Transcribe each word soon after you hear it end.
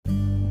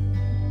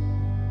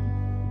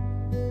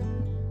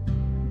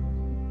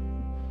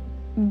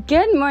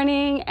Good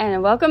morning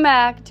and welcome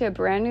back to a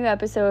brand new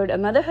episode of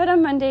Motherhood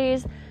on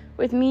Mondays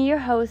with me, your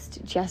host,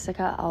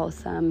 Jessica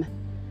Alsam.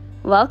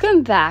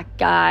 Welcome back,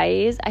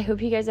 guys. I hope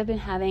you guys have been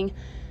having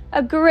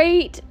a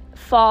great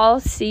fall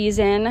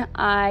season.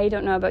 I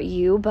don't know about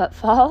you, but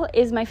fall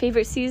is my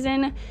favorite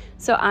season.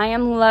 So I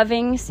am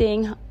loving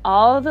seeing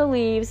all the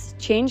leaves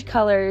change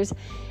colors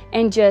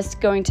and just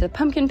going to the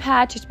pumpkin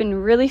patch. It's been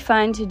really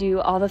fun to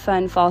do all the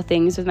fun fall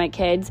things with my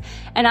kids,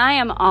 and I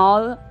am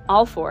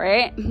all for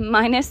it,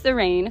 minus the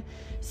rain.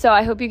 So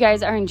I hope you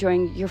guys are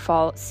enjoying your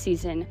fall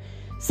season.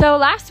 So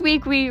last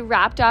week we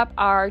wrapped up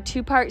our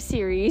 2-part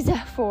series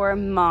for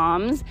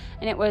moms,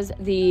 and it was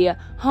the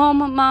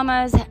Home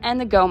Mamas and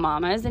the Go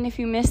Mamas. And if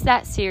you missed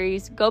that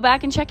series, go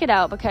back and check it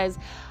out because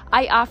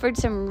I offered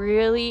some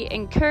really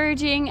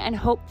encouraging and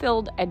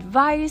hope-filled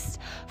advice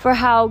for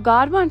how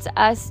God wants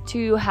us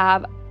to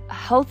have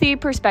healthy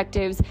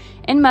perspectives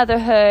in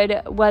motherhood,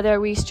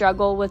 whether we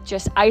struggle with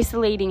just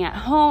isolating at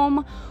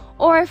home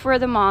or if we're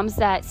the moms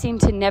that seem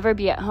to never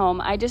be at home.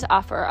 I just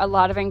offer a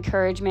lot of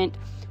encouragement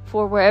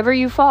for wherever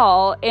you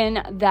fall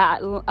in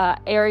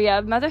that area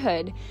of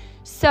motherhood.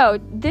 So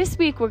this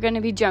week we're going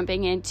to be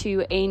jumping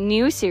into a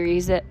new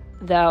series that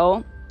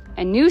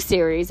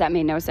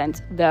made no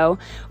sense, though.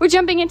 We're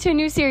jumping into a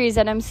new series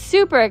that I'm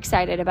super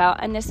excited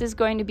about, and this is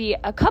going to be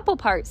a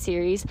couple-part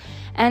series,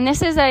 and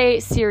this is a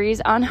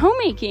series on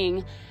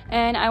homemaking,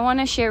 and I want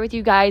to share with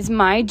you guys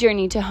my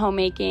journey to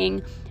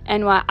homemaking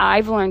and what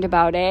I've learned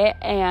about it,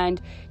 and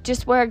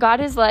just where God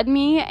has led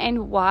me,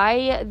 and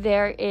why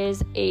there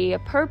is a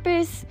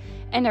purpose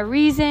and a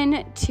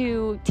reason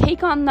to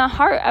take on the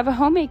heart of a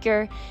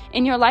homemaker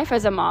in your life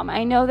as a mom.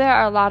 I know there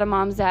are a lot of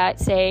moms that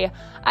say,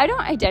 I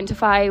don't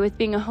identify with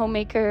being a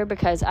homemaker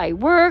because I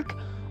work,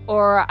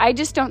 or I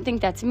just don't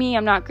think that's me.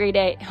 I'm not great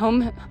at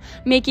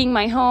making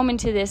my home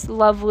into this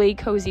lovely,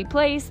 cozy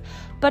place.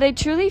 But I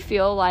truly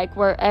feel like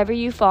wherever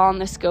you fall in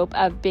the scope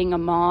of being a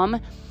mom,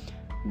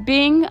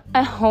 being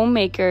a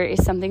homemaker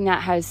is something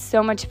that has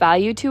so much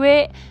value to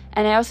it.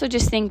 And I also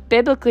just think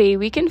biblically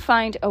we can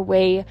find a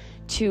way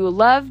to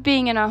love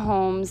being in our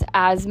homes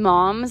as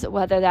moms,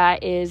 whether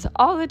that is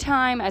all the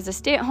time as a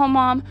stay-at-home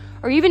mom,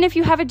 or even if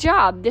you have a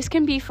job. This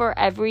can be for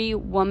every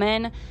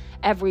woman,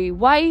 every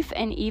wife,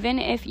 and even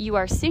if you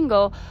are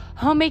single,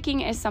 homemaking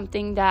is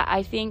something that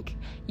I think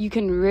you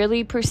can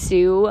really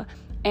pursue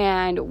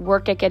and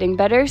work at getting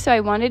better. So I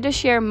wanted to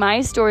share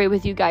my story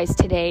with you guys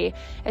today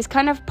as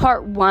kind of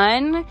part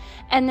 1,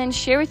 and then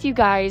share with you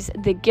guys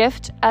the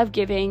gift of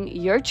giving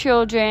your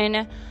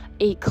children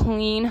a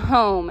clean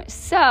home.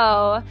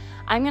 So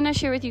I'm going to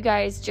share with you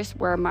guys just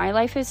where my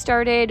life has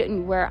started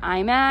and where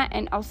I'm at,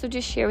 and also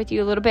just share with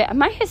you a little bit of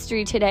my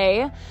history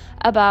today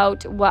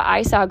about what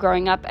I saw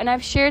growing up. And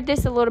I've shared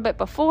this a little bit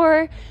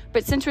before,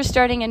 but since we're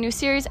starting a new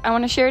series, I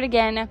want to share it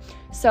again.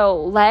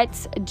 So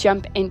let's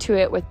jump into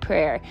it with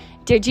prayer.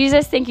 Dear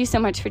Jesus, thank you so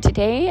much for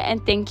today,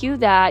 and thank you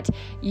that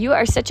you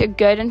are such a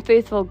good and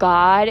faithful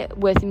God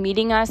with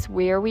meeting us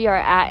where we are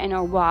at in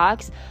our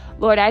walks.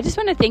 Lord, I just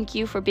want to thank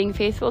you for being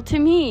faithful to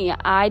me.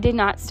 I did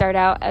not start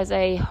out as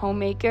a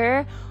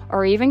homemaker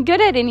or even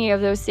good at any of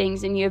those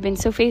things, and you have been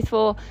so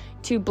faithful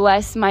to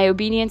bless my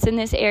obedience in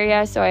this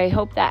area. So I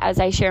hope that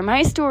as I share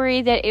my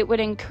story, that it would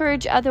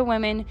encourage other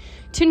women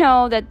to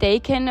know that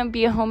they can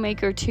be a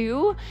homemaker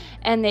too,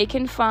 and they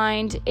can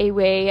find a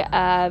way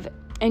of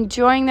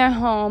enjoying their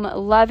home,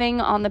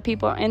 loving on the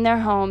people in their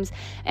homes,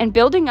 and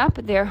building up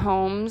their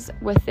homes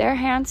with their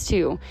hands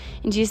too.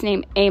 In Jesus'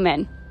 name,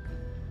 amen.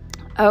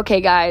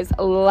 Okay, guys,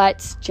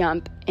 let's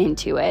jump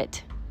into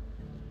it.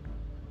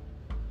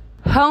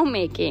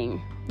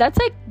 Homemaking. That's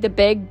like the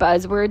big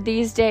buzzword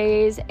these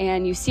days,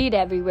 and you see it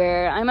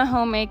everywhere. I'm a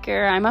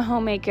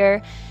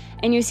homemaker.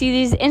 And you see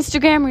these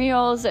Instagram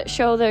reels that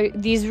show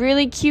these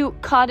really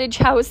cute cottage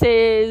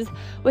houses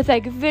with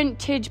like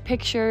vintage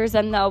pictures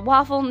and the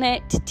waffle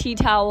knit tea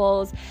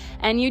towels.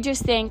 And you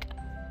just think,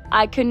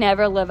 I could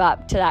never live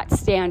up to that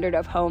standard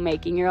of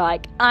homemaking. You're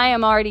like, I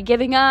am already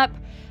giving up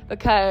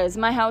because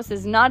my house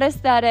is not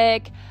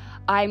aesthetic.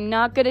 I'm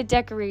not good at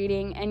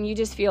decorating, and you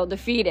just feel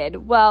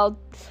defeated. Well,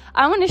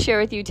 I want to share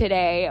with you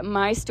today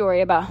my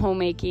story about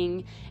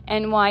homemaking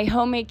and why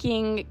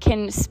homemaking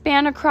can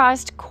span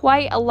across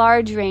quite a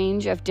large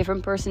range of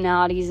different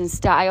personalities and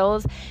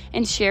styles,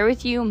 and share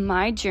with you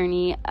my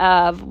journey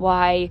of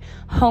why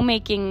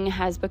homemaking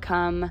has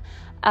become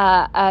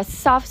a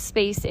soft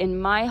space in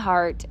my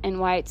heart and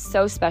why it's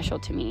so special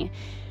to me.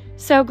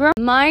 So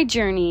my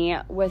journey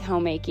with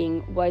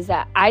homemaking was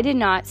that I did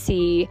not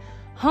see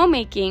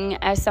homemaking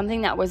as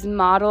something that was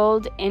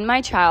modeled in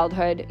my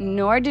childhood,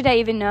 nor did I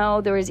even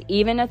know there was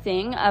even a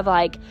thing of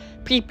like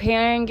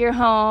preparing your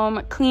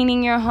home,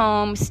 cleaning your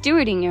home,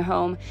 stewarding your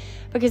home,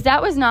 because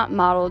that was not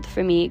modeled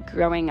for me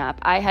growing up.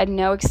 I had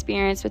no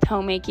experience with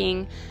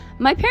homemaking.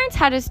 My parents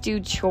had us do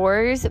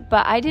chores,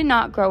 but I did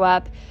not grow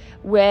up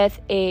with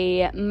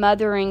a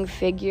mothering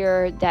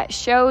figure that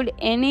showed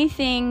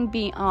anything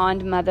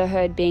beyond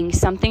motherhood being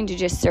something to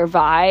just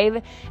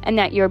survive and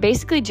that you're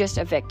basically just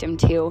a victim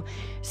to.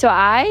 So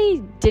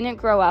I didn't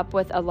grow up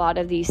with a lot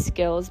of these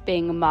skills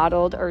being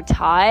modeled or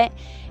taught.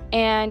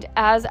 And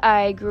as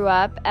I grew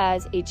up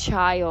as a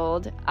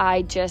child,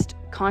 I just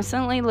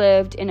constantly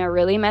lived in a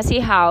really messy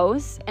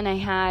house, and I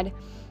had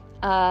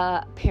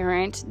a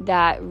parent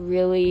that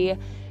really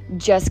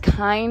just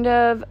kind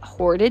of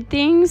hoarded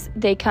things.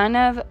 I kind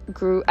of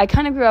grew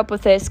up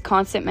with this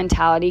constant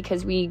mentality,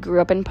 because we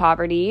grew up in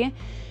poverty,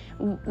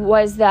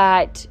 was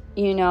that,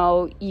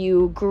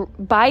 you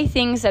buy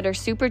things that are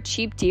super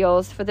cheap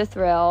deals for the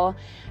thrill.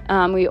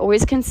 We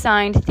always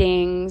consigned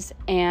things,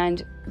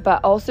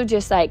 but also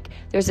just like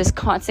there's this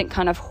constant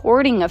kind of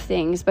hoarding of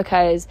things,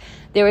 because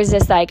there was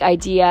this like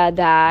idea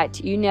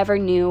that you never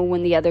knew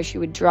when the other shoe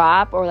would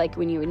drop or like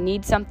when you would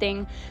need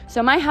something.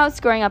 So my house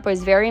growing up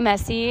was very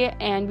messy,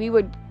 and we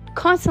would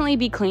constantly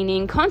be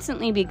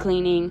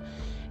cleaning,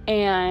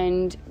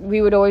 and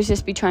we would always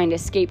just be trying to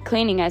escape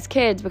cleaning as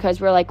kids, because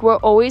we're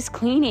always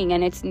cleaning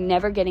and it's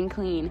never getting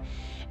clean.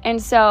 And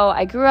so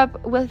I grew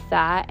up with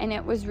that, and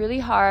it was really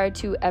hard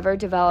to ever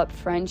develop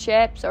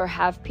friendships or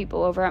have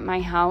people over at my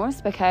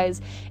house,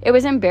 because it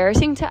was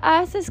embarrassing to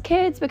us as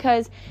kids,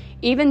 because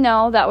even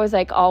though that was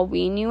like all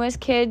we knew as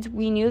kids,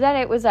 we knew that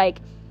it was like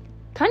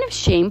kind of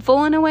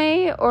shameful in a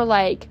way, or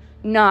like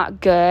not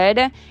good.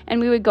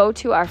 And we would go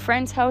to our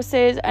friends'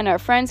 houses, and our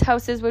friends'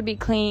 houses would be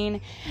clean.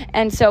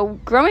 And so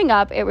growing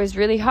up, it was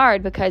really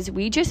hard, because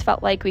we just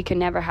felt like we could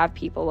never have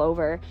people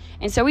over.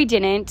 And so we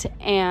didn't,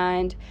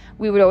 and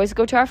we would always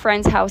go to our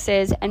friends'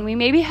 houses, and we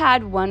maybe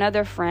had one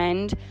other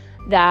friend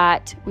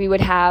that we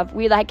would have.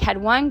 We had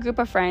one group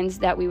of friends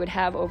that we would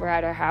have over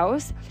at our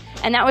house,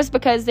 and that was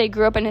because they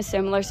grew up in a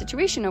similar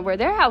situation of where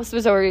their house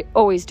was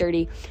always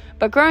dirty.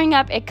 But growing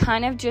up, it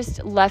kind of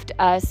just left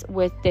us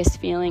with this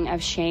feeling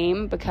of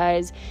shame,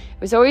 because it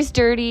was always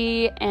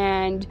dirty,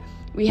 and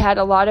we had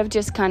a lot of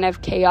just kind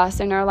of chaos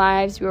in our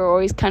lives. We were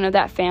always kind of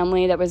that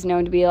family that was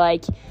known to be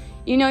like,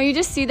 you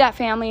just see that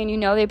family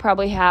and they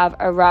probably have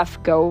a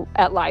rough go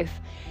at life.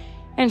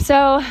 And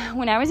so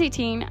when I was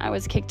 18, I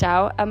was kicked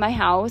out of my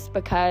house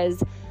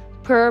because,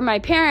 per my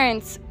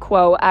parents'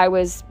 quote, I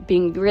was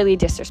being really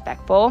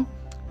disrespectful.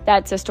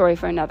 That's a story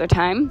for another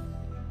time.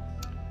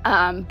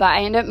 But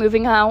I ended up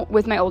moving out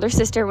with my older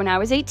sister when I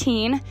was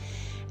 18,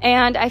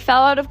 and I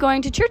fell out of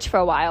going to church for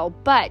a while.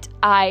 But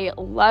I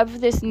love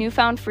this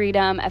newfound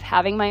freedom of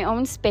having my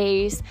own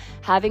space,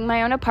 having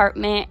my own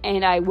apartment,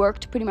 and I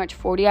worked pretty much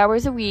 40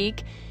 hours a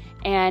week,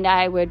 and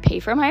I would pay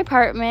for my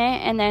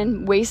apartment and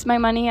then waste my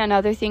money on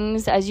other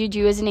things, as you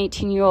do as an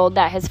 18-year-old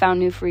that has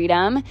found new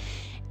freedom.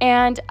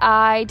 And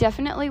I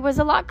definitely was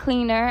a lot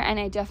cleaner, and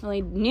I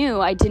definitely knew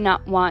I did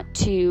not want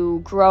to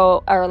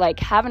grow or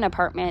have an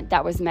apartment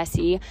that was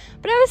messy.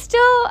 But I was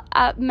still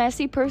a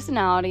messy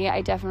personality.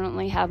 I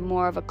definitely have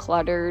more of a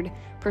cluttered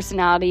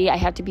personality. I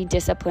have to be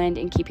disciplined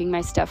in keeping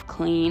my stuff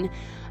clean.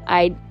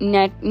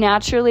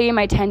 Naturally,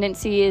 my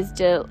tendency is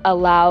to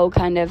allow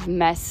kind of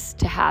mess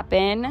to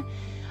happen.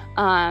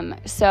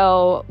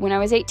 So when I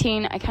was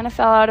 18, I kind of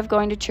fell out of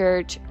going to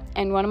church.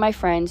 And one of my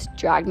friends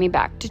dragged me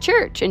back to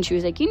church, and she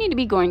was like, "You need to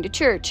be going to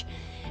church."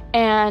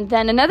 And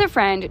then another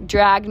friend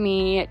dragged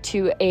me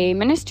to a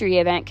ministry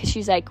event, because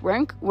she's like,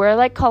 we're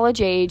like college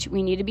age,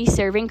 we need to be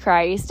serving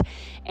Christ.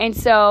 And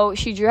so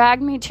she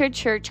dragged me to a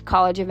church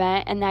college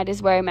event, and that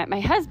is where I met my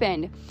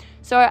husband.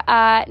 So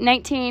at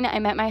 19, I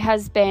met my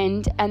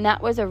husband, and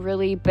that was a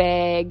really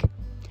big,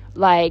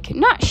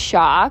 not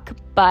shock,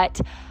 but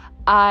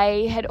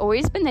I had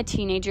always been the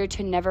teenager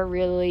to never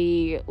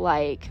really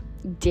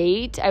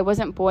date. I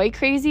wasn't boy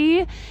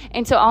crazy,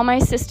 and so all my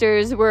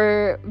sisters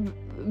were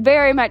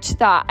very much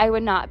thought I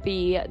would not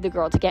be the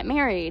girl to get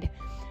married.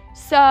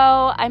 So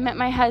I met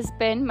my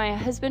husband. My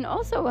husband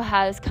also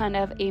has kind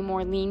of a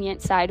more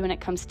lenient side when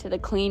it comes to the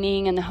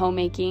cleaning and the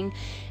homemaking.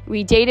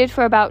 We dated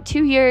for about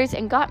 2 years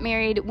and got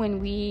married when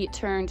we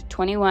turned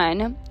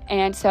 21.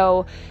 And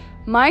so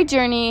my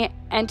journey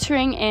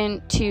entering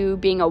into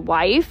being a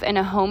wife and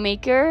a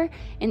homemaker,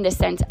 in the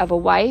sense of a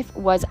wife,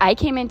 was I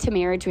came into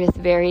marriage with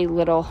very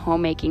little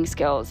homemaking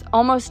skills,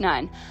 almost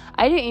none.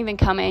 I didn't even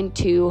come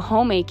into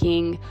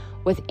homemaking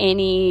with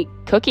any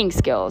cooking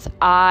skills.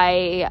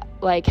 I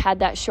had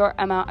that short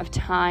amount of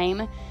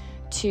time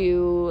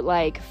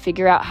to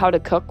figure out how to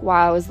cook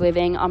while I was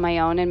living on my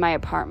own in my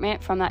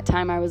apartment. From that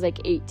time I was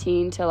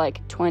 18 to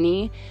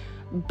 20.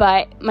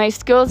 But my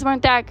skills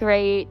weren't that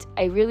great.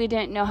 I really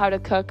didn't know how to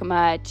cook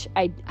much.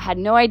 I had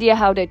no idea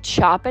how to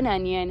chop an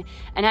onion.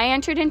 And I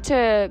entered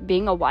into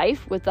being a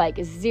wife with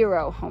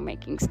zero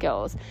homemaking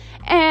skills.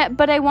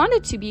 But I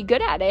wanted to be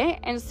good at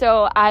it. And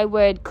so I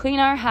would clean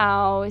our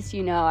house,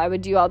 I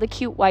would do all the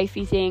cute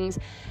wifey things.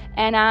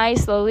 And I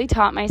slowly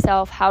taught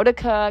myself how to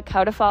cook,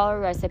 how to follow a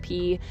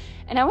recipe.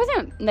 And I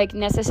wasn't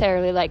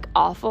necessarily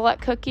awful at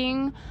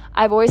cooking.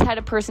 I've always had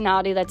a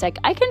personality that's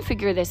I can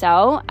figure this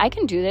out. I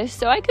can do this.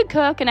 So I could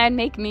cook and I'd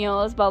make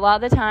meals. But a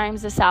lot of the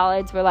times the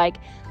salads were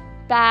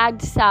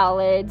bagged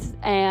salads.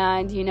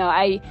 And,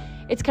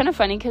 it's kind of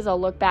funny because I'll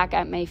look back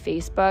at my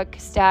Facebook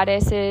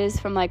statuses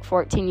from like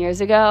 14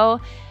 years ago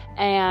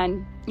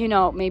and,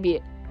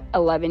 maybe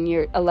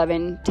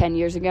 10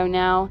 years ago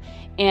now.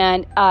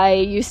 And I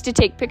used to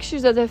take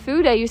pictures of the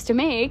food I used to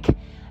make.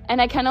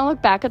 And I kind of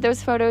look back at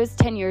those photos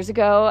 10 years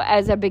ago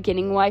as a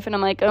beginning wife, and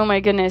I'm like, oh my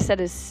goodness, that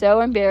is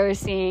so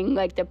embarrassing.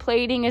 Like, the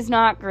plating is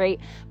not great.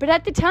 But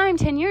at the time,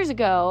 10 years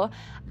ago,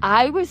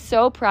 I was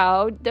so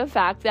proud the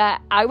fact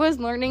that I was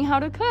learning how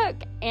to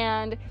cook.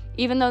 And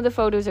even though the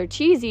photos are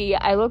cheesy,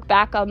 I look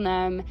back on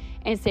them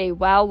and say,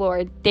 wow,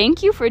 Lord,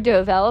 thank you for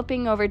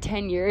developing over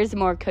 10 years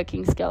more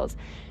cooking skills.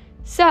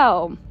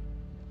 So,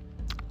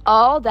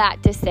 all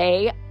that to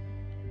say,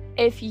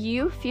 if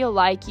you feel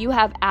like you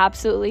have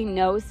absolutely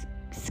no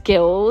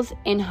skills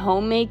in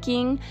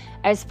homemaking,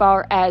 as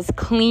far as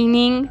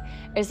cleaning,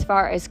 as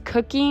far as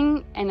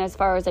cooking, and as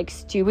far as like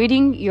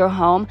stewarding your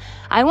home,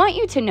 I want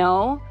you to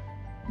know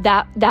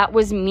that that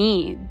was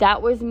me.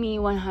 That was me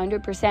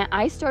 100%.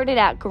 I started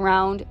at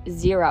ground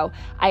zero.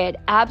 I had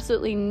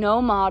absolutely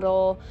no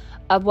model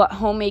of what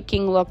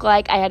homemaking looked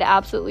like. I had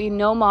absolutely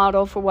no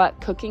model for what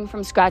cooking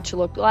from scratch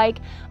looked like.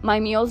 My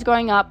meals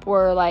growing up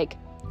were like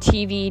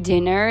TV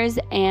dinners,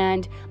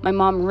 and my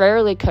mom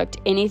rarely cooked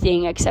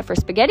anything except for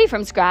spaghetti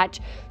from scratch.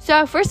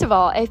 So first of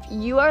all, if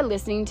you are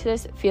listening to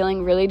this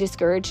feeling really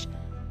discouraged,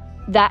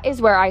 that is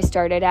where I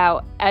started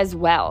out as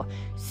well.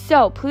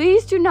 So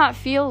please do not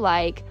feel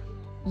like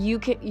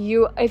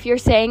if you're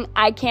saying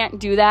I can't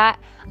do that,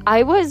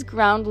 I was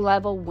ground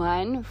level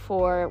 1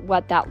 for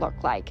what that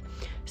looked like.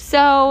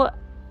 So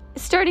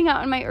starting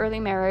out in my early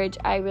marriage,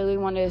 I really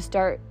wanted to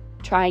start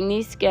trying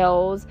these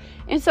skills,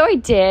 and so I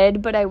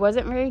did, but I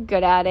wasn't very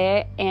good at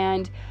it,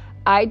 and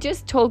I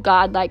just told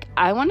God, like,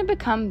 I want to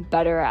become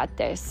better at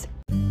this.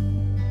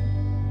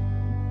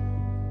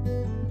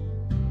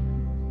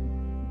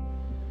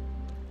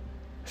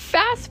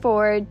 Fast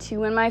forward to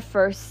when my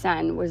first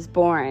son was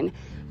born.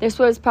 This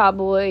was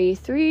probably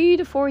 3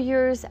 to 4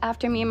 years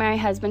after me and my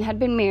husband had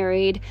been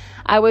married.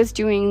 I was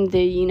doing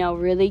the,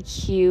 really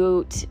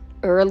cute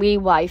early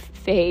wife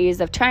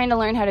phase of trying to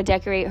learn how to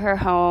decorate her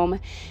home,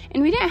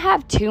 and we didn't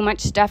have too much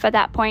stuff at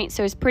that point,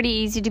 so it was pretty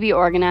easy to be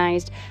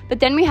organized. But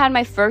then we had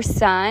my first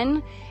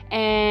son,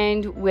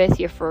 and with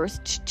your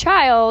first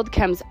child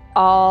comes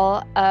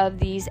all of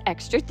these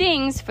extra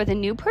things for the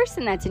new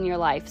person that's in your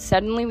life.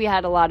 Suddenly we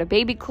had a lot of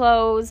baby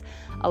clothes,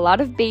 a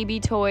lot of baby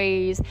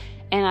toys,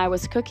 and I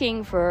was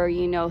cooking for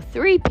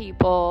 3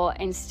 people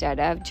instead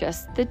of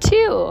just the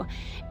 2,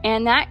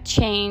 and that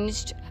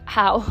changed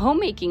how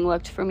homemaking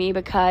looked for me,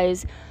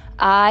 because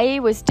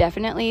I was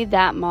definitely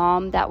that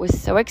mom that was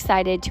so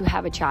excited to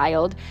have a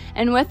child.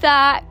 And with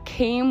that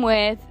came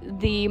with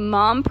the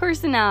mom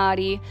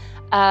personality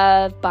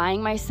of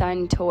buying my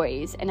son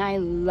toys. And I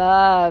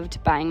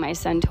loved buying my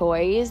son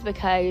toys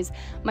because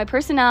my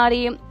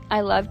personality, I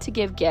love to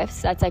give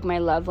gifts. That's like my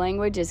love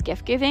language, is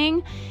gift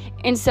giving.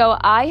 And so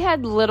I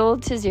had little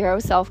to zero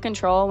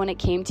self-control when it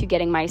came to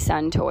getting my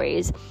son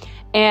toys.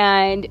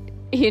 And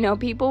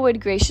people would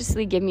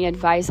graciously give me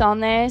advice on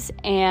this,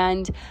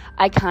 and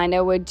I kind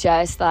of would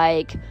just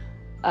like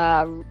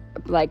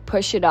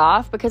push it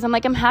off, because I'm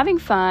having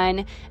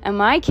fun, and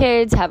my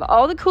kids have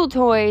all the cool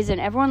toys,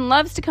 and everyone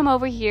loves to come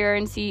over here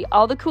and see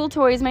all the cool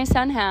toys my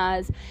son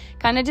has.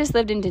 Kind of just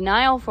lived in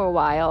denial for a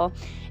while,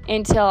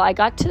 until I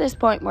got to this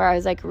point where I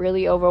was like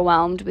really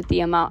overwhelmed with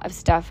the amount of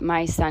stuff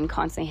my son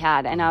constantly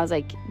had, and I was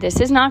like,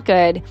 this is not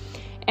good.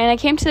 And I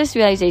came to this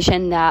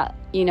realization that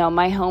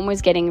my home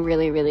was getting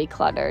really, really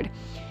cluttered.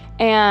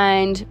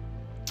 And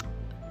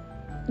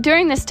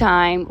during this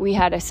time, we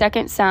had a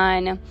second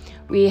son.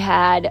 We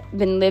had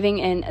been living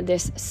in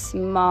this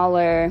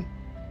smaller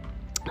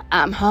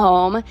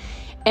home.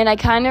 And I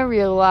kind of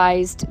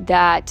realized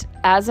that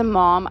as a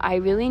mom, I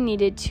really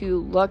needed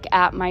to look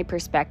at my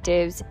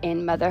perspectives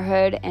in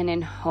motherhood and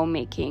in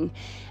homemaking.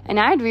 And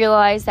I had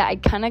realized that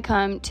I'd kind of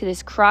come to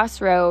this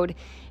crossroad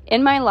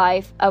in my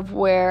life of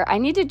where I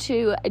needed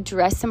to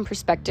address some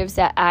perspectives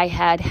that I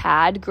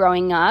had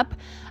growing up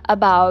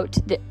about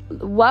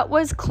what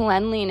was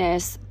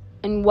cleanliness,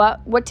 and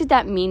what did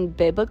that mean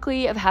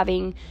biblically, of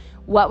having,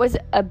 what was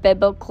a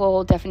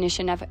biblical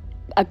definition of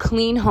a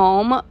clean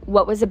home,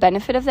 what was the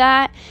benefit of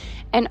that,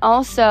 and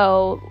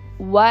also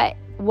what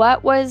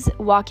was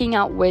walking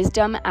out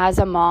wisdom as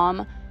a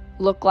mom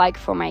look like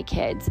for my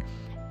kids.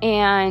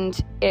 And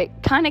it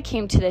kind of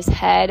came to this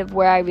head of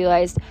where I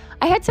realized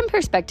I had some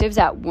perspectives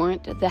that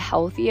weren't the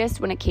healthiest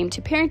when it came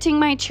to parenting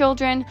my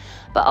children,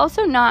 but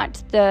also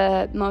not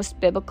the most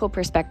biblical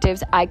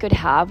perspectives I could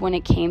have when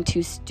it came to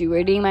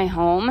stewarding my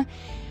home.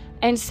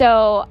 And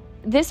so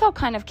this all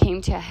kind of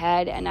came to a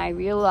head, and I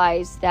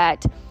realized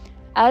that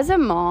as a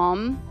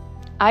mom,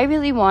 I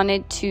really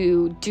wanted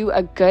to do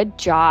a good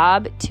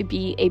job to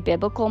be a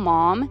biblical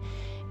mom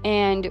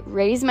and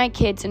raise my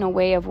kids in a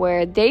way of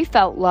where they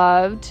felt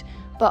loved,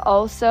 but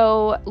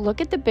also look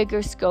at the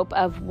bigger scope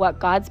of what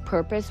God's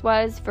purpose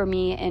was for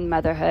me in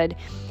motherhood.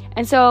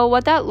 And so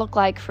what that looked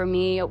like for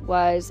me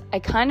was I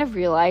kind of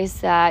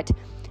realized that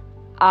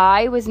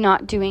I was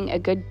not doing a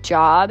good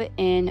job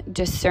in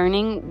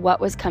discerning what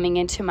was coming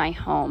into my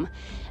home.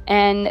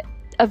 And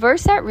a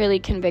verse that really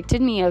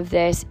convicted me of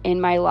this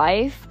in my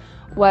life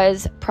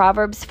was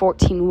Proverbs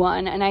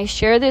 14:1. And I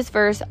share this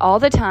verse all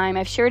the time.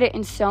 I've shared it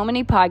in so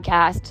many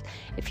podcasts.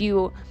 If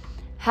you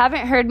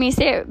haven't heard me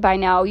say it by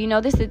now, you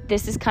know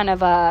this is kind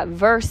of a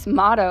verse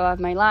motto of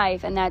my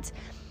life, and that's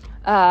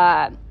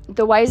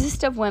the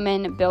wisest of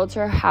women builds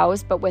her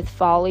house, but with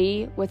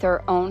folly, with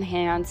her own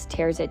hands,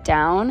 tears it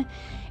down.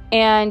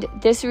 And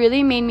this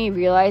really made me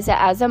realize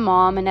that as a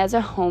mom and as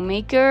a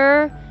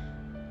homemaker,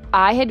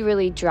 I had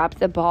really dropped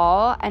the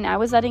ball, and I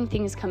was letting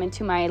things come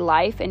into my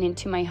life and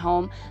into my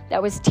home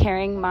that was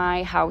tearing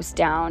my house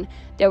down.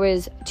 There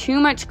was too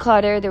much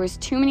clutter, there was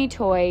too many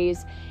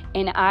toys,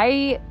 and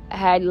I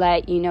had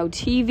let,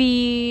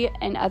 TV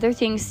and other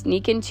things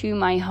sneak into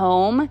my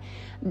home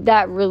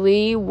that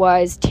really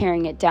was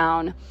tearing it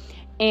down.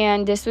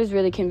 And this was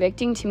really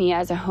convicting to me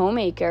as a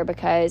homemaker,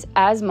 because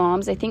as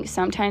moms, I think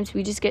sometimes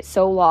we just get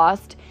so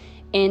lost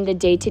in the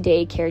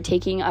day-to-day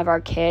caretaking of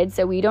our kids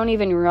that we don't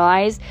even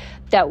realize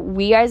that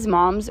we as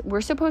moms,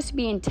 we're supposed to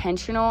be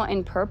intentional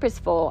and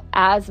purposeful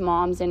as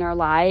moms in our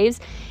lives.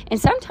 And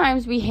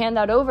sometimes we hand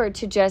that over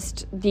to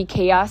just the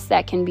chaos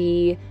that can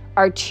be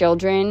our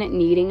children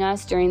needing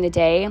us during the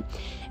day.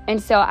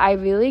 And so I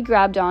really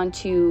grabbed on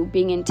to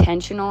being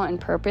intentional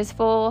and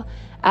purposeful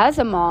as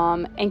a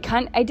mom, and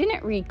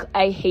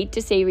I hate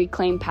to say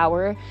reclaim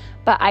power,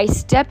 but I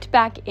stepped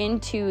back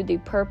into the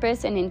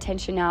purpose and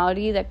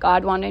intentionality that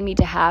God wanted me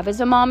to have as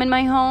a mom in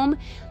my home.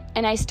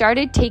 And I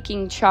started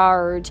taking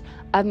charge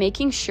of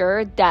making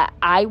sure that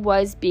I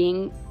was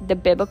being the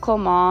biblical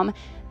mom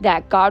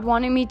that God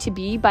wanted me to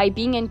be by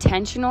being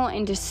intentional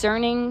and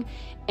discerning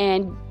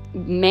and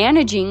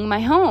managing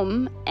my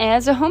home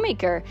as a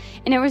homemaker.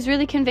 And it was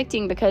really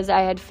convicting because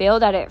I had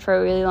failed at it for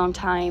a really long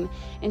time.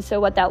 And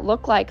so what that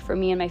looked like for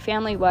me and my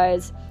family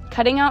was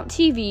cutting out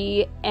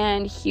TV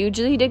and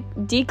hugely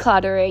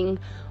decluttering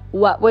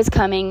what was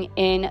coming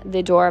in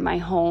the door of my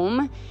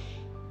home.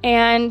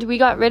 And we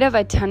got rid of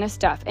a ton of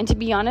stuff. And to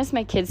be honest,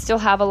 my kids still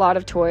have a lot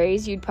of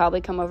toys. You'd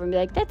probably come over and be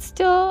like, that's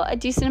still a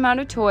decent amount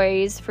of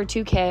toys for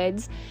 2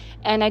 kids.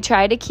 And I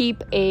try to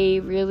keep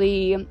a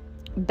really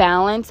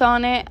balance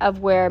on it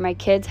of where my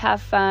kids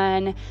have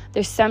fun.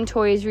 There's some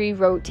toys we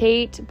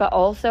rotate, but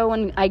also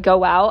when I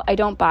go out, I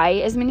don't buy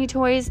as many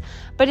toys.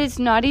 But it's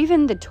not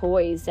even the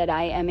toys that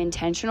I am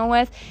intentional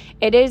with.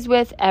 It is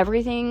with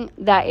everything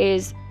that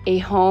is a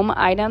home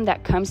item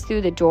that comes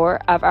through the door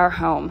of our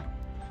home.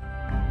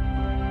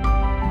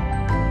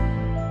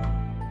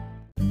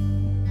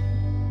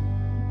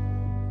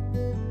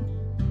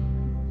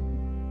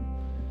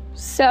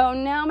 So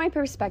now my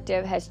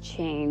perspective has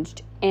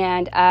changed,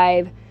 and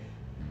I've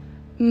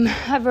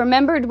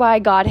remembered why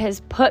God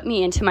has put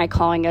me into my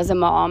calling as a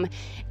mom,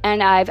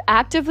 and I've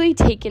actively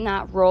taken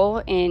that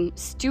role in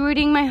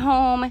stewarding my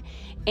home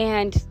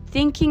and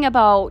thinking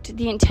about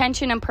the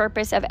intention and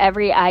purpose of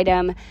every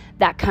item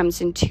that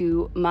comes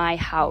into my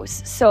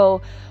house.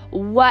 So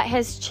what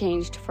has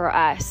changed for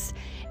us?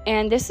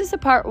 And this is the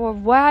part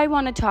where I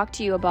want to talk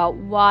to you about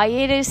why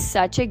it is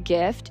such a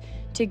gift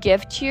to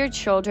give to your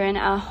children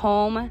a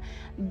home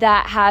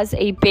that has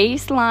a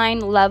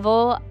baseline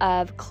level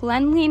of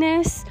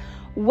cleanliness,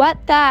 what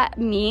that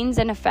means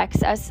and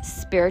affects us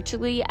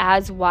spiritually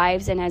as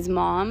wives and as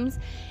moms,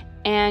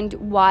 and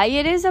why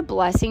it is a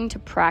blessing to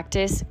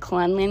practice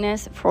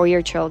cleanliness for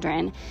your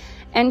children.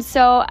 And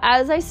so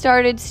as I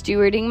started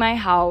stewarding my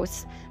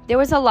house, there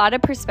was a lot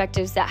of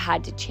perspectives that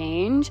had to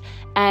change.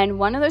 And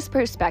one of those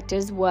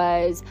perspectives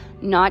was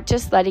not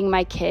just letting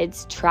my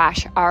kids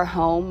trash our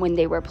home when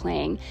they were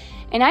playing.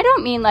 And I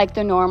don't mean like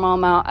the normal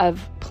amount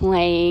of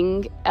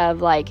playing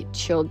of like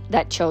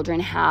that children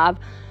have.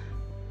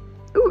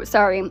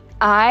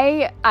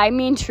 I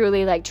mean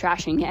truly like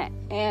trashing it.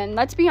 And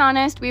let's be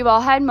honest, we've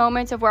all had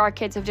moments of where our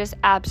kids have just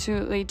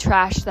absolutely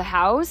trashed the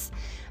house.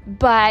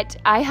 But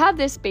I have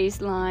this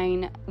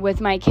baseline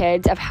with my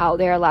kids of how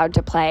they're allowed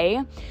to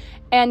play.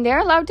 And they're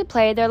allowed to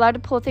play, they're allowed to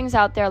pull things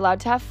out, they're allowed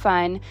to have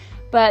fun.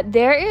 But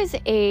there is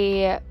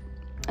a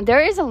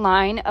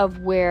line of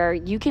where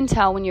you can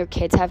tell when your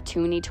kids have too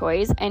many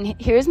toys. And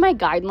here's my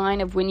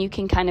guideline of when you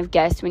can kind of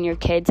guess when your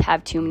kids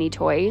have too many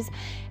toys.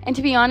 And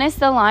to be honest,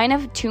 the line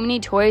of too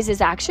many toys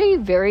is actually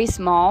very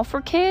small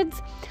for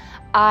kids.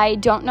 I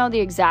don't know the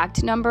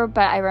exact number,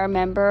 but I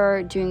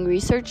remember doing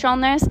research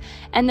on this,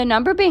 and the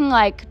number being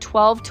like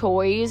 12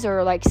 toys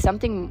or like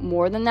something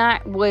more than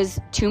that was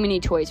too many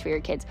toys for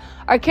your kids.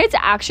 Our kids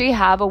actually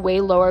have a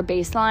way lower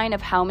baseline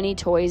of how many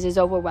toys is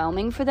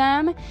overwhelming for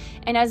them,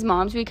 and as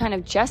moms we kind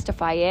of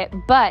justify it,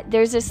 but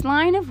there's this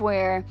line of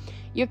where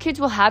your kids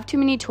will have too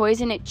many toys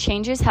and it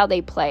changes how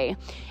they play.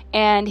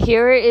 And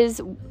here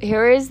is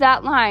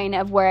that line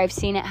of where I've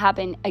seen it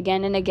happen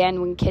again and again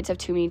when kids have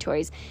too many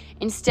toys.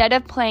 Instead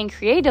of playing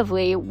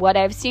creatively, what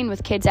I've seen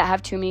with kids that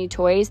have too many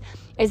toys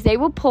is they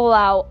will pull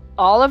out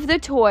all of the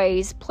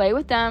toys, play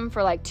with them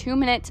for like 2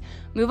 minutes,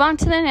 move on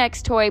to the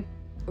next toy,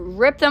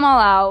 rip them all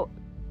out,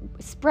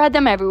 spread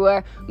them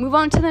everywhere, move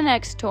on to the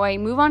next toy,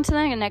 move on to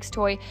the next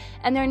toy,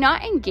 and they're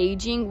not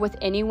engaging with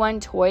any one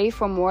toy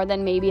for more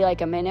than maybe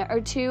like a minute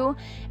or two,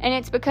 and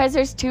it's because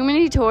there's too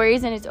many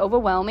toys and it's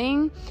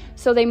overwhelming.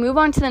 So they move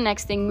on to the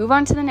next thing, move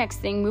on to the next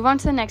thing, move on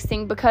to the next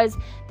thing, because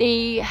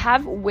they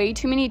have way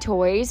too many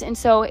toys, and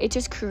so it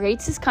just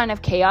creates this kind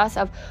of chaos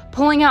of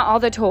pulling out all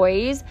the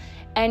toys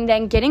and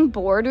then getting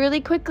bored really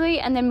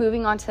quickly and then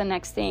moving on to the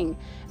next thing.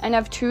 And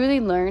I've truly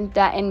learned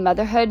that in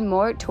motherhood,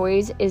 more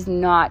toys is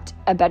not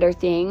a better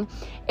thing.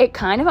 It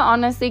kind of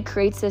honestly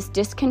creates this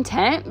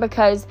discontent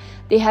because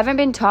they haven't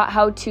been taught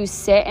how to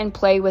sit and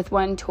play with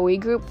one toy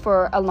group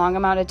for a long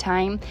amount of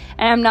time.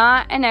 And I'm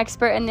not an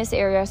expert in this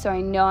area, so I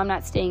know I'm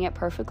not stating it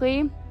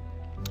perfectly.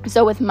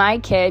 So with my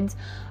kids,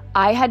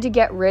 I had to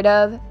get rid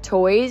of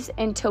toys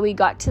until we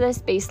got to this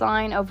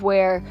baseline of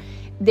where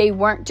they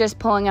weren't just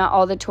pulling out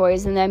all the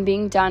toys and then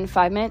being done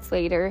 5 minutes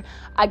later.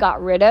 I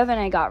got rid of and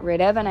I got rid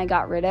of and I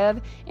got rid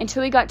of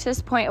until we got to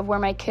this point of where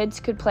my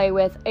kids could play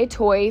with a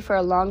toy for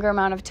a longer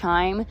amount of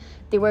time.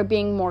 They were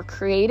being more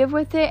creative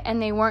with it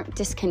and they weren't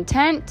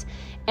discontent.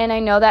 And I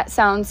know that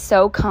sounds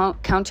so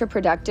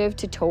counterproductive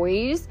to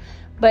toys,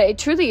 but it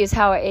truly is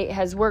how it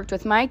has worked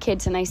with my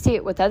kids, and I see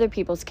it with other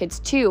people's kids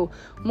too.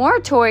 More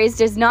toys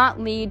does not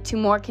lead to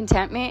more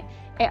contentment.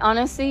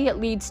 It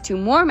leads to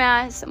more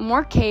mess,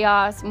 more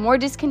chaos, more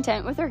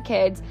discontent with our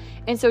kids.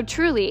 And so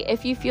truly,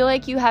 if you feel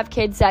like you have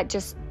kids that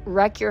just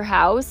wreck your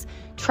house,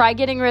 try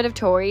getting rid of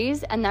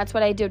toys. And that's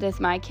what I did with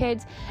my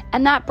kids.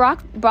 And that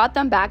brought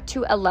them back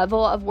to a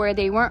level of where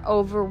they weren't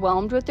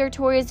overwhelmed with their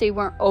toys, they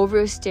weren't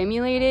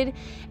overstimulated,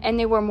 and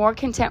they were more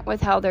content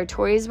with how their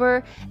toys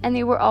were. And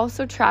they were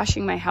also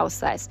trashing my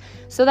house less.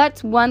 So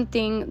that's one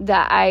thing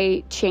that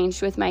I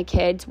changed with my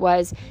kids,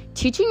 was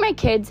teaching my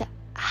kids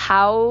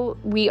how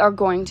we are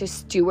going to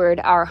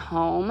steward our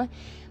home.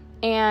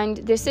 And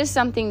this is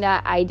something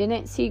that I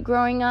didn't see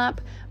growing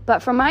up,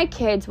 but for my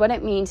kids, what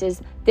it means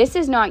is this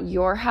is not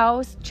your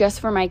house just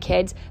for my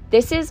kids.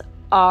 This is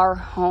our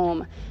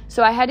home.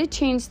 So I had to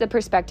change the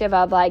perspective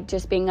of like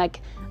just being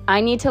like,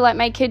 I need to let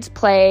my kids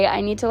play,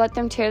 I need to let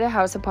them tear their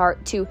house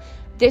apart, to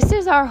this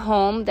is our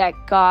home that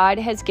God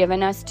has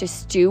given us to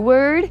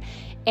steward,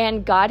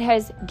 and God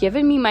has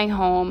given me my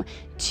home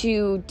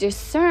to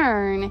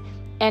discern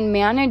and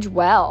manage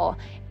well.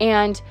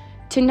 And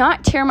to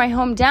not tear my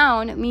home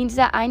down means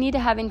that I need to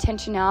have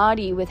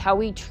intentionality with how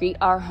we treat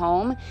our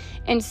home.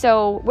 And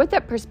so with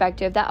that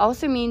perspective, that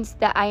also means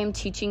that I am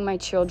teaching my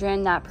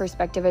children that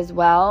perspective as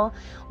well.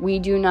 We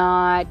do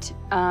not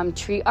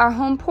treat our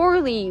home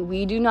poorly.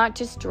 We do not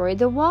destroy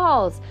the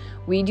walls.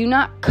 We do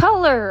not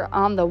color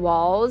on the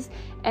walls.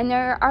 And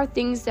there are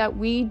things that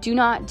we do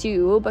not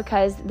do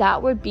because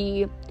that would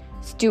be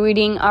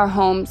stewarding our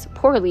homes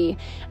poorly.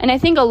 And I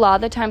think a lot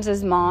of the times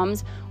as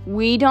moms,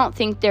 we don't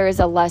think there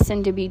is a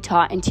lesson to be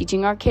taught in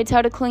teaching our kids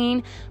how to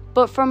clean.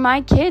 But for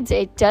my kids,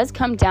 it does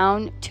come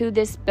down to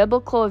this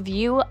biblical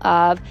view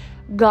of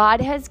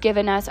God has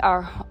given us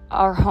our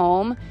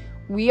home.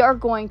 We are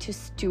going to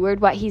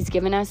steward what he's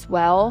given us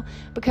well,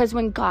 because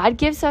when God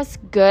gives us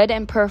good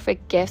and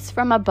perfect gifts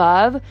from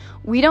above,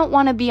 we don't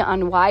want to be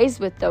unwise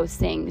with those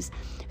things.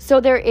 So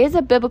there is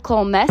a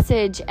biblical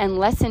message and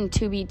lesson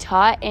to be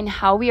taught in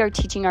how we are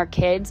teaching our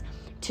kids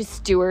to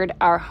steward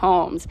our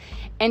homes.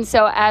 And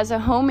so as a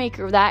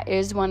homemaker, that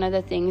is one of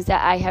the things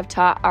that I have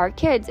taught our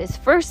kids is,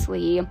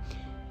 firstly,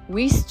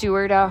 we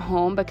steward our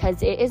home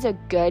because it is a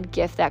good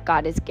gift that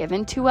God has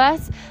given to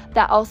us.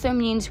 That also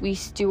means we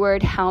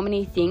steward how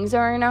many things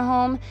are in our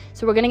home.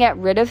 So we're going to get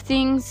rid of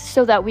things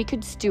so that we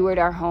could steward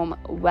our home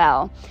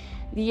well.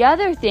 The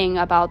other thing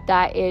about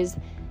that is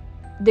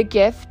the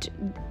gift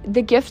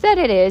that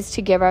it is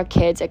to give our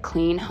kids a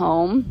clean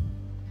home.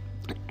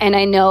 And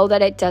I know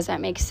that it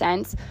doesn't make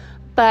sense,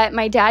 but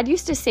my dad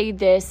used to say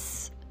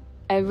this,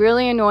 a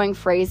really annoying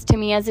phrase to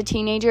me as a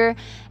teenager,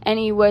 and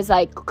he was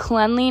like,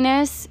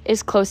 cleanliness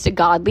is close to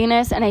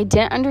godliness. And I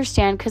didn't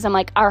understand, because I'm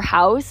like, our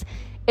house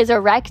is a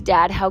wreck,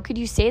 Dad. How could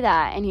you say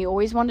that? And he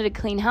always wanted a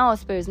clean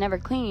house, but it was never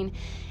clean.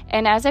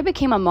 And as I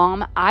became a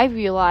mom, I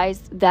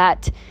realized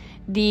that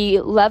the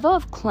level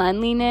of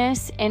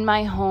cleanliness in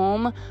my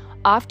home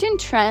often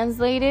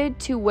translated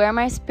to where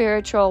my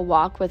spiritual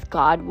walk with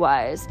God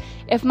was.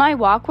 If my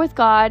walk with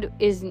God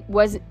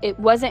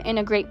wasn't in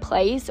a great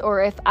place,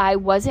 or if I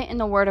wasn't in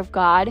the Word of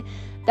God,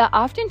 that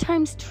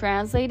oftentimes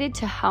translated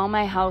to how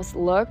my house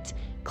looked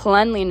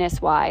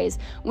cleanliness-wise.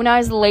 When I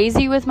was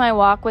lazy with my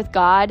walk with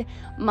God,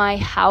 my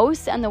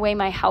house and the way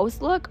my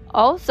house looked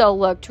also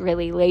looked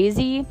really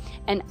lazy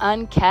and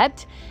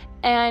unkept.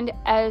 And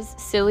as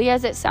silly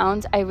as it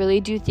sounds, I really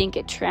do think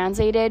it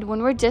translated.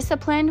 When we're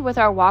disciplined with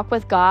our walk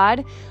with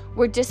God,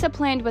 we're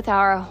disciplined with how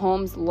our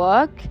homes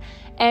look.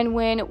 And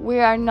when we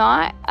are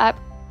not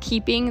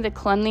upkeeping the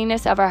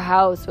cleanliness of our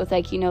house with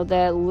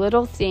the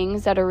little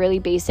things that are really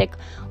basic,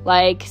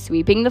 like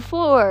sweeping the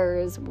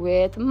floors,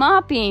 with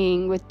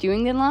mopping, with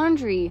doing the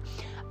laundry,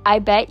 I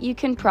bet you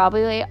can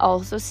probably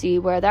also see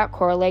where that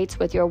correlates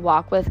with your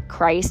walk with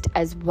Christ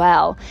as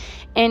well.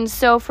 And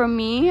so for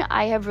me,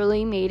 I have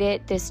really made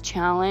it this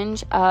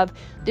challenge of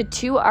the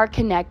two are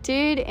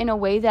connected in a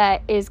way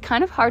that is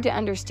kind of hard to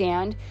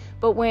understand.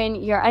 But when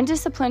you're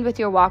undisciplined with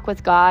your walk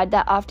with God,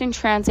 that often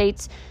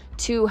translates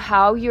to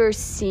how you're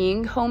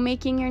seeing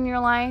homemaking in your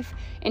life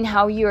and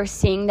how you're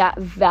seeing that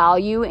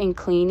value in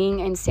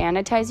cleaning and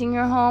sanitizing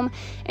your home.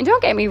 And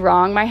don't get me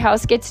wrong, my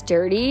house gets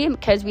dirty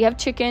because we have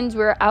chickens,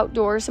 we're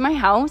outdoors in my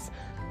house.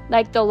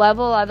 Like the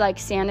level of like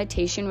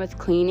sanitation with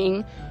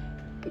cleaning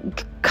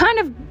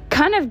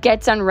kind of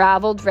gets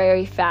unraveled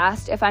very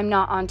fast if I'm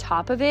not on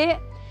top of it.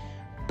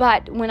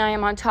 But when I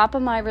am on top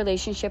of my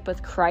relationship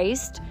with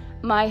Christ,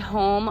 my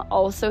home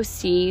also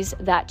sees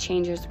that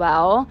change as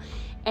well.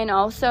 And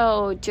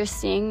also just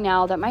seeing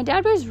now that my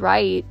dad was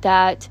right,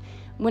 that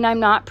when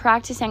I'm not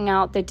practicing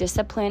out the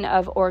discipline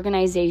of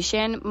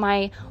organization,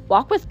 my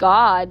walk with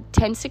God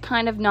tends to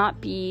kind of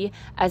not be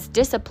as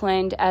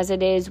disciplined as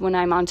it is when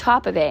I'm on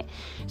top of it.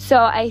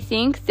 So I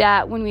think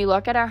that when we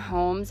look at our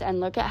homes and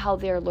look at how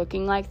they're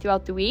looking like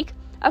throughout the week,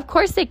 of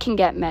course they can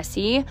get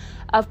messy.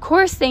 Of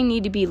course they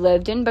need to be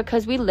lived in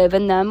because we live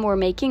in them. We're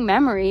making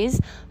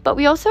memories. But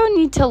we also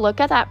need to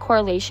look at that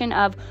correlation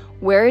of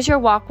where is your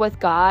walk with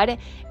God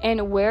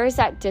and where is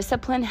that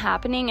discipline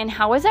happening and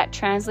how is that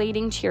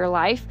translating to your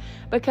life?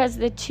 Because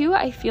the two,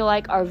 I feel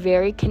like, are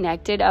very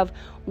connected of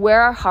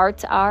where our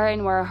hearts are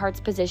and where our heart's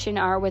position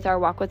are with our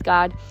walk with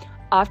God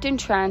often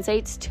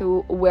translates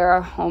to where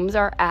our homes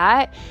are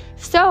at.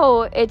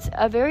 So it's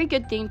a very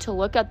good thing to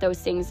look at those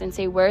things and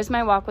say, where's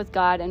my walk with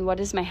God and what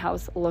is my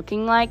house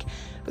looking like?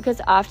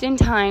 Because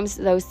oftentimes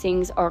those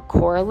things are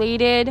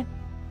correlated.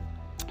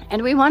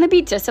 And we want to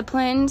be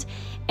disciplined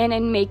and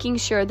in making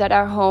sure that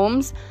our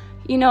homes,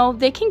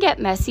 they can get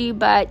messy,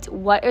 but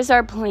what is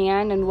our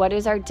plan and what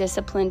is our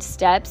disciplined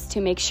steps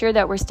to make sure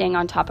that we're staying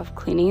on top of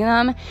cleaning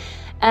them?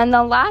 And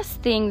the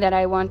last thing that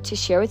I want to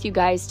share with you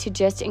guys to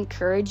just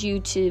encourage you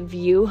to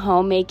view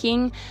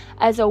homemaking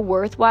as a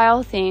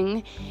worthwhile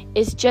thing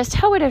is just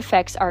how it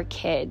affects our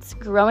kids.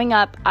 Growing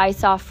up, I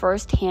saw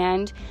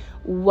firsthand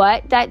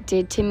what that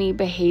did to me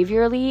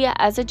behaviorally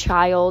as a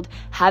child,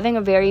 having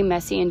a very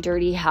messy and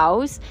dirty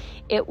house.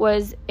 It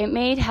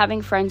made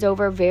having friends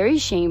over very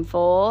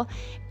shameful.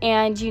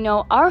 And,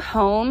 our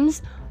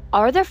homes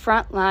are the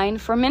front line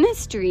for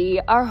ministry.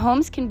 Our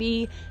homes can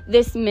be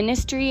this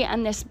ministry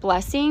and this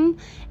blessing.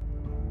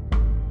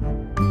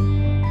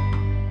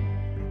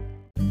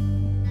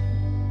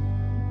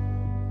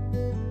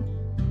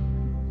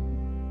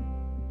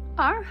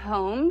 Our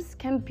homes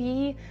can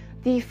be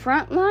the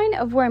front line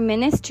of where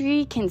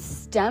ministry can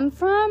stem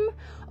from,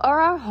 or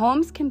our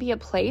homes can be a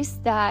place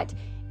that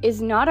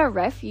is not a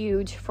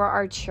refuge for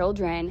our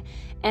children.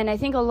 And I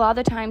think a lot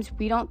of the times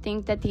we don't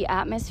think that the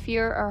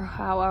atmosphere or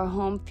how our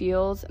home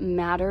feels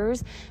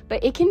matters,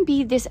 but it can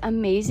be this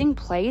amazing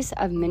place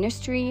of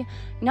ministry,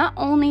 not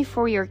only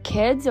for your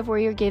kids, of where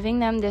you're giving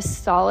them this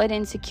solid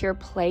and secure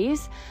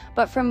place,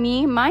 but for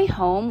me, my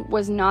home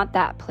was not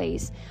that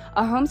place.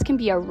 Our homes can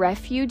be a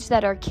refuge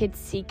that our kids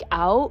seek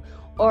out,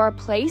 or a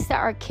place that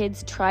our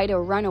kids try to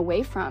run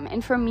away from.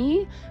 And for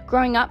me,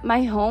 growing up,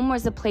 my home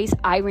was a place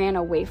I ran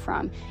away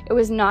from. It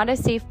was not a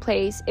safe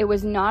place. It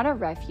was not a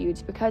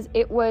refuge because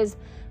it was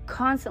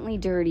constantly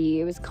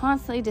dirty. It was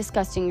constantly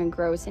disgusting and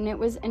gross. And it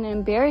was an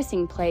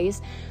embarrassing place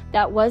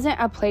that wasn't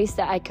a place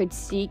that I could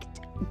seek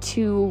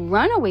to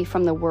run away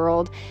from the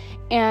world.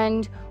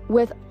 And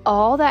with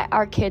all that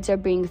our kids are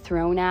being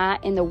thrown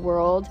at in the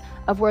world,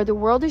 of where the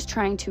world is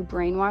trying to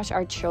brainwash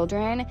our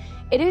children,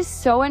 it is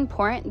so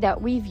important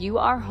that we view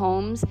our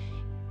homes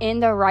in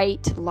the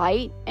right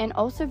light and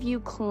also view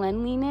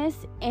cleanliness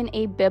in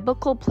a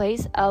biblical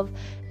place of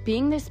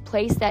being this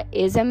place that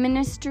is a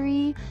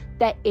ministry,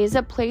 that is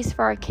a place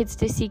for our kids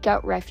to seek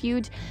out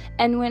refuge.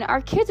 And when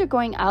our kids are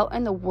going out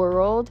in the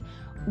world,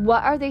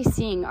 what are they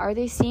seeing? Are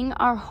they seeing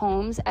our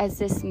homes as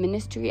this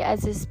ministry,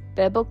 as this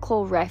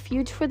biblical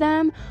refuge for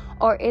them?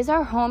 Or is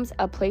our homes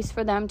a place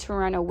for them to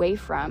run away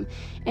from?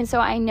 And so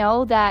I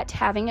know that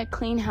having a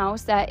clean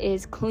house that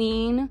is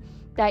clean,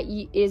 that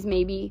is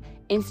maybe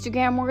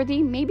Instagram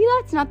worthy, maybe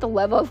that's not the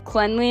level of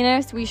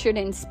cleanliness we should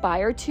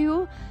aspire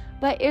to,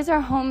 but is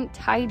our home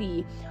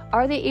tidy?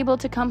 Are they able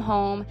to come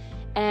home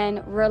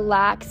and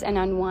relax and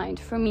unwind?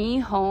 For me,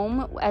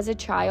 home as a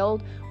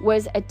child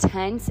was a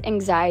tense,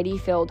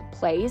 anxiety-filled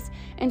place.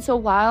 And so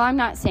while I'm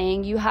not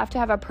saying you have to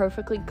have a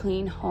perfectly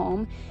clean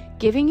home,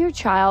 giving your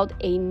child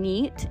a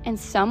neat and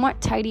somewhat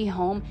tidy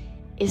home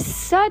is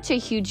such a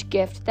huge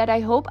gift that I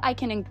hope I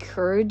can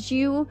encourage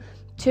you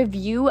to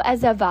view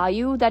as a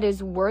value that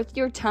is worth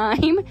your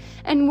time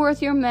and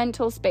worth your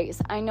mental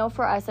space. I know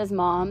for us as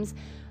moms,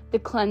 the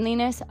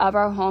cleanliness of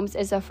our homes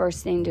is the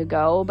first thing to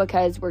go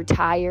because we're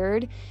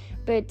tired.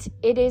 But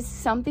it is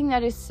something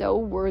that is so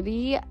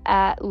worthy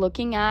at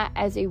looking at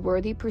as a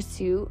worthy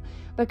pursuit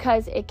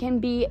because it can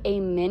be a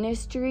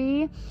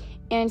ministry.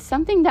 And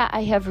something that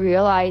I have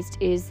realized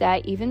is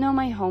that even though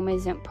my home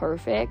isn't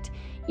perfect,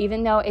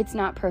 even though it's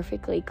not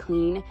perfectly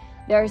clean,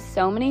 There are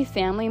so many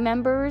family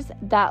members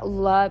that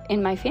love,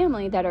 in my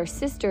family, that are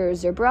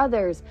sisters or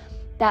brothers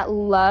that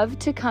love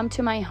to come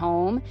to my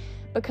home,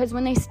 because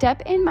when they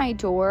step in my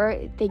door,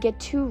 they get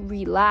to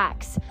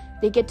relax.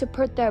 They get to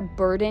put their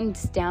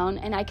burdens down,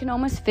 and I can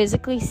almost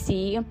physically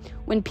see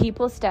when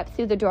people step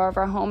through the door of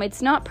our home.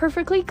 It's not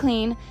perfectly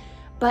clean,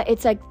 but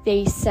it's like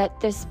they set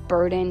this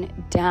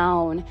burden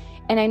down.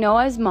 And I know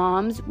as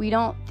moms, we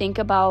don't think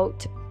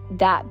about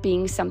that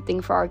being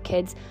something for our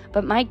kids,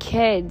 but my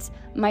kids,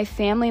 my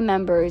family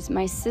members,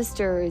 my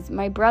sisters,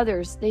 my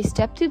brothers, they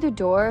step through the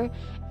door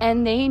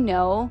and they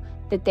know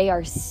that they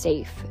are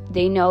safe.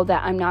 They know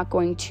that I'm not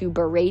going to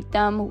berate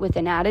them with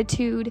an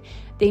attitude.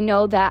 They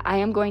know that I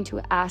am going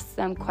to ask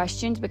them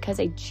questions because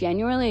I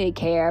genuinely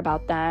care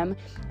about them.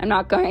 I'm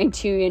not going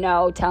to,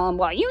 tell them,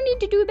 well, you need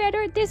to do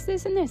better at this,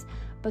 and this.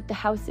 But the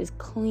house is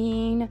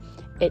clean.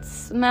 It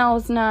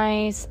smells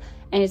nice.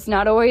 And it's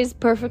not always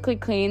perfectly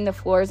clean. The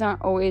floors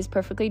aren't always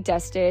perfectly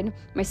dusted.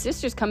 My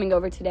sister's coming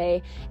over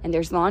today, and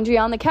there's laundry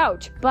on the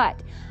couch.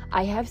 But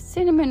I have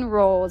cinnamon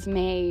rolls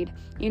made.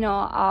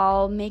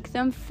 I'll make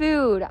them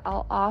food.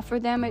 I'll offer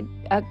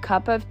them a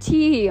cup of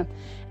tea.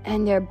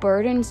 And their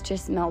burdens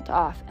just melt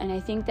off. And I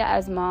think that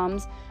as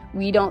moms,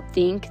 we don't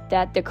think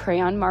that the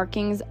crayon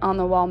markings on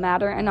the wall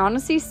matter. And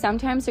honestly,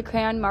 sometimes the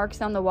crayon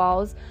marks on the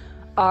walls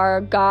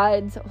are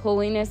God's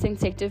holiness and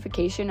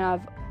sanctification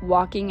of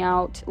walking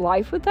out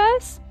life with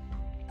us.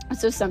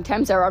 So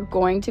sometimes there are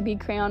going to be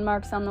crayon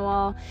marks on the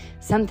wall.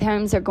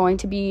 Sometimes there are going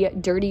to be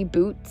dirty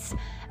boots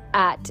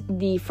at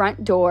the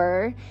front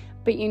door.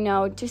 But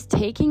just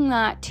taking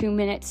that 2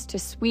 minutes to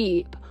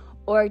sweep,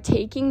 or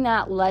taking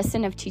that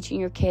lesson of teaching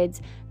your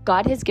kids,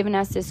 God has given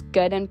us this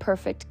good and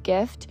perfect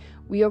gift.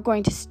 We are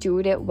going to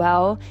steward it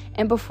well.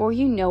 And before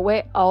you know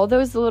it, all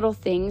those little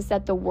things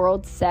that the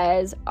world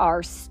says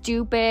are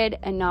stupid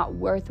and not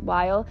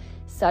worthwhile,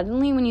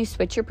 suddenly when you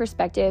switch your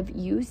perspective,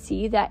 you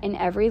see that in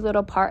every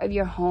little part of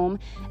your home,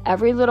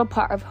 every little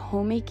part of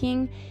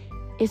homemaking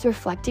is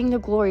reflecting the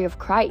glory of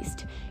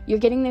Christ. You're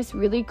getting this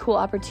really cool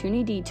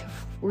opportunity to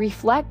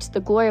reflect the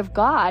glory of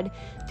God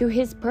through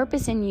His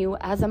purpose in you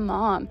as a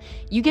mom.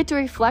 You get to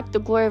reflect the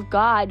glory of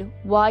God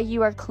while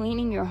you are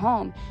cleaning your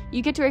home.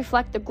 You get to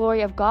reflect the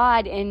glory of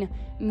God in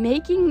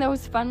making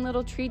those fun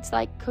little treats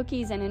like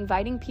cookies and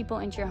inviting people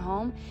into your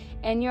home.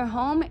 And your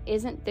home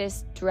isn't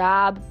this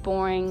drab,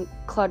 boring,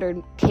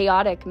 cluttered,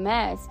 chaotic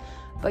mess,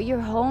 but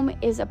your home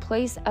is a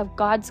place of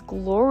God's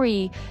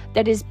glory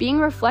that is being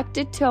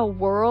reflected to a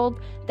world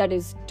that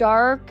is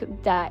dark,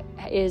 that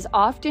is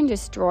often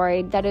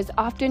destroyed, that is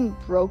often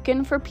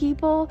broken for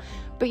people.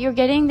 But you're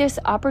getting this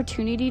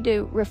opportunity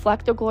to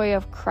reflect the glory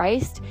of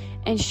Christ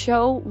and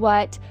show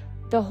what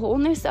the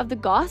wholeness of the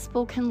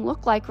gospel can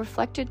look like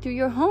reflected through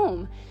your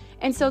home.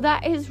 And so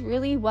that is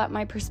really what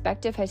my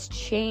perspective has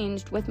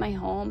changed with my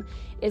home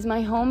is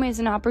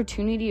an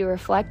opportunity to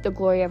reflect the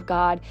glory of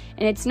God.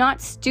 And it's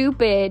not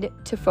stupid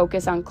to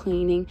focus on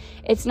cleaning.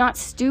 It's not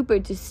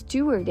stupid to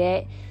steward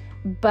it.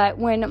 But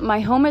when my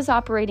home is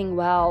operating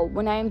well,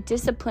 when I am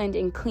disciplined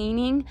in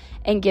cleaning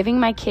and giving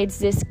my kids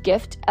this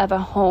gift of a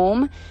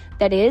home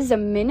that is a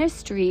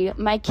ministry,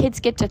 my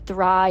kids get to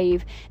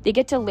thrive. They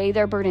get to lay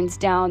their burdens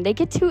down. They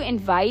get to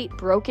invite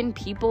broken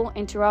people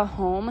into our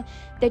home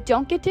that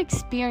don't get to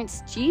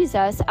experience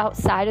Jesus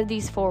outside of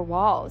these four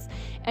walls.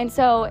 And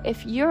so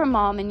if you're a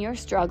mom and you're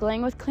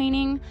struggling with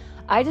cleaning,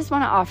 I just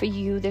want to offer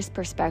you this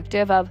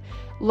perspective of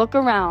look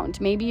around.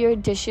 Maybe your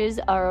dishes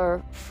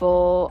are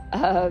full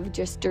of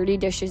just dirty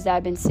dishes that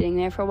have been sitting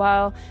there for a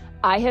while.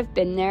 I have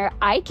been there.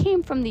 I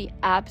came from the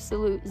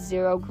absolute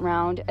zero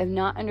ground of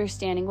not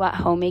understanding what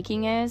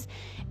homemaking is.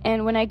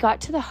 And when I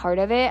got to the heart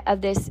of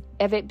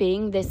it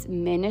being this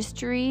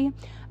ministry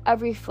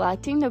of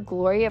reflecting the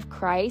glory of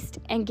Christ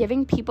and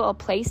giving people a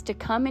place to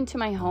come into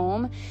my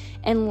home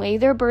and lay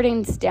their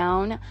burdens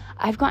down,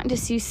 I've gotten to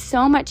see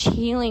so much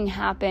healing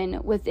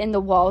happen within the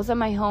walls of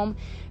my home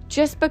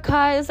just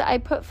because I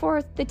put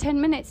forth the 10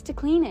 minutes to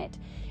clean it.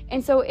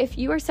 And so if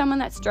you are someone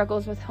that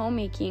struggles with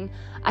homemaking,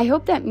 I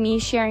hope that me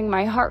sharing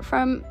my heart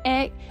from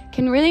it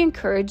can really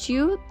encourage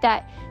you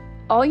that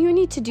all you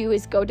need to do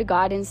is go to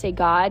God and say,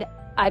 God,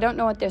 I don't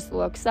know what this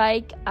looks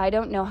like. I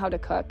don't know how to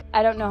cook.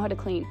 I don't know how to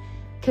clean.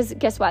 Because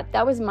guess what?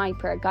 That was my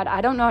prayer. God, I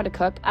don't know how to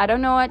cook. I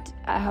don't know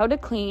how to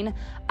clean.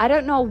 I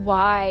don't know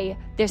why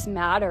this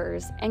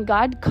matters. And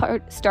God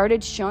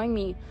started showing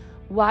me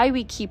why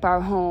we keep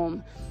our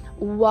home,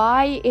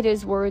 why it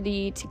is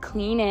worthy to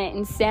clean it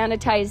and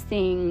sanitize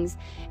things,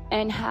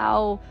 and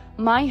how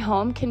my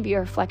home can be a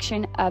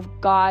reflection of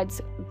God's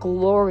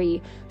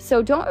glory.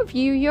 So don't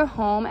view your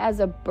home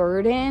as a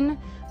burden,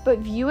 but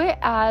view it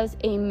as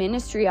a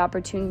ministry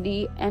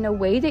opportunity and a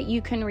way that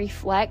you can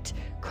reflect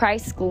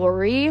Christ's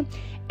glory.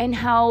 And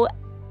how,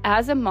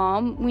 as a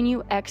mom, when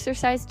you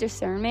exercise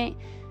discernment,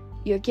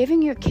 you're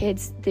giving your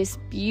kids this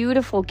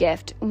beautiful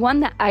gift, one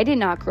that I did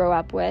not grow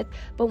up with,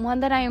 but one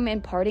that I am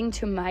imparting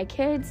to my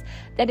kids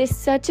that is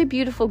such a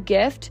beautiful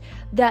gift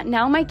that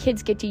now my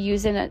kids get to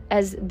use it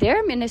as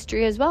their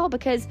ministry as well,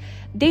 because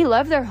they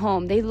love their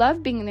home. They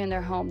love being in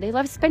their home. They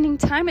love spending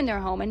time in their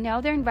home. And now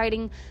they're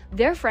inviting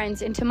their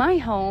friends into my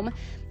home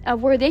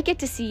where they get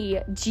to see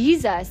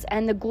Jesus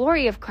and the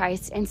glory of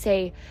Christ and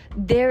say,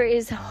 there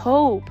is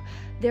hope.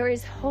 There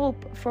is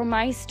hope for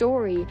my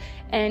story.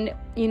 And,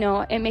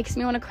 it makes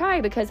me want to cry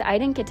because I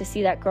didn't get to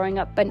see that growing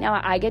up, but now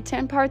I get to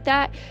impart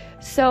that.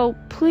 So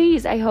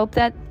please, I hope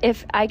that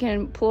if I can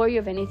implore you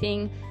of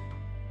anything,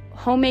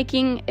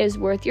 homemaking is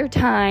worth your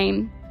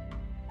time,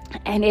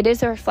 and it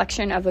is a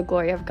reflection of the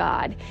glory of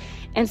God.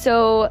 And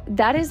so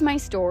that is my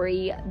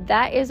story.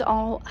 That is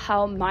all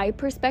how my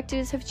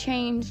perspectives have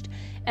changed,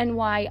 and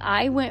why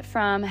I went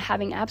from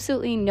having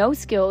absolutely no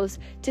skills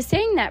to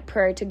saying that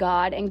prayer to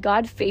God, and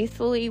God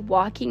faithfully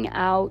walking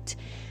out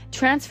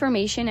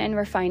transformation and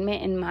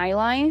refinement in my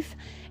life,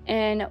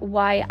 and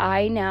why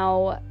I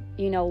now,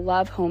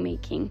 love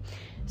homemaking.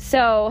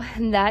 So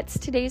that's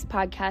today's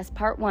podcast,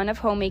 part 1 of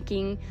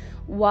homemaking,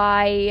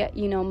 why,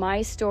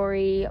 my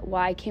story,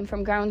 why I came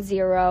from ground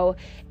zero,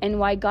 and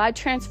why God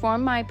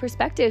transformed my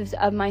perspectives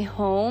of my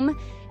home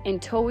and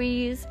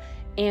toys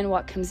and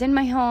what comes in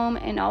my home,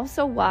 and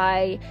also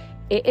why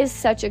it is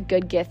such a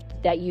good gift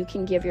that you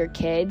can give your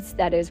kids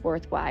that is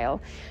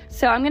worthwhile.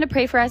 So I'm going to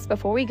pray for us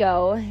before we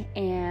go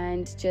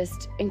and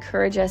just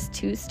encourage us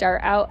to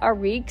start out our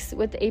weeks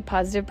with a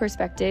positive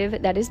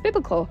perspective that is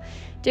biblical.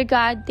 Dear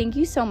God, thank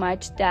you so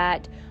much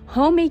that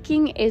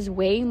homemaking is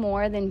way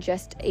more than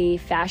just a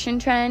fashion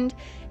trend.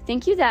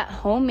 Thank you that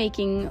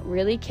homemaking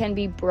really can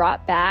be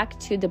brought back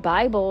to the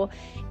Bible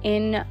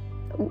in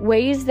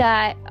ways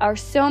that are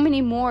so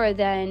many more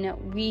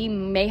than we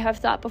may have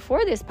thought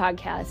before this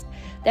podcast.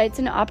 That it's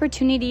an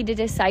opportunity to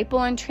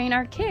disciple and train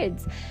our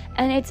kids.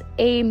 And it's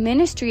a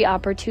ministry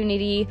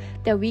opportunity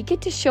that we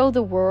get to show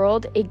the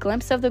world a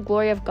glimpse of the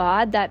glory of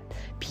God that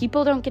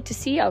people don't get to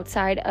see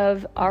outside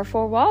of our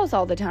 4 walls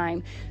all the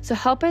time. So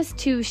help us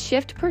to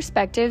shift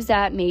perspectives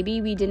that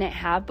maybe we didn't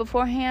have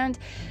beforehand,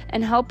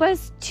 and help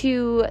us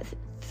to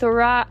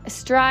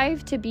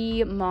strive to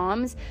be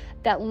moms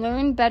that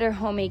learn better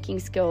homemaking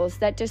skills,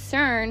 that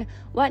discern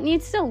what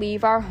needs to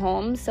leave our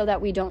homes so that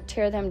we don't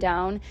tear them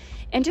down,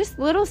 and just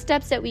little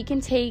steps that we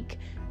can take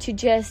to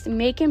just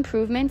make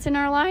improvements in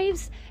our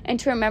lives, and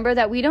to remember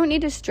that we don't need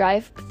to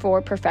strive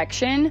for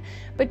perfection,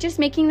 but just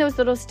making those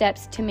little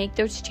steps to make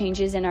those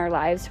changes in our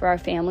lives for our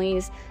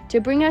families, to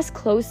bring us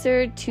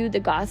closer to the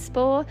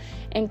gospel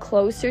and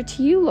closer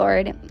to you,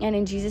 Lord. And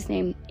in Jesus'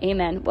 name,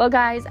 amen. Well,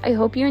 guys, I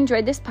hope you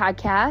enjoyed this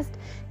podcast.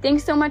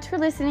 Thanks so much for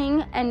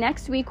listening. And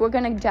next week, we're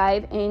going to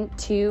dive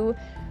into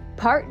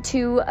part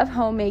 2 of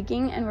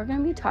homemaking, and we're going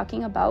to be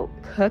talking about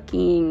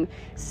cooking.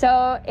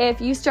 So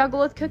if you struggle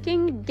with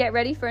cooking, get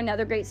ready for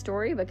another great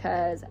story,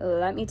 because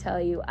let me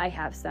tell you, I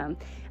have some.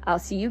 I'll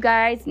see you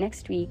guys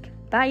next week.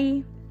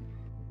 Bye.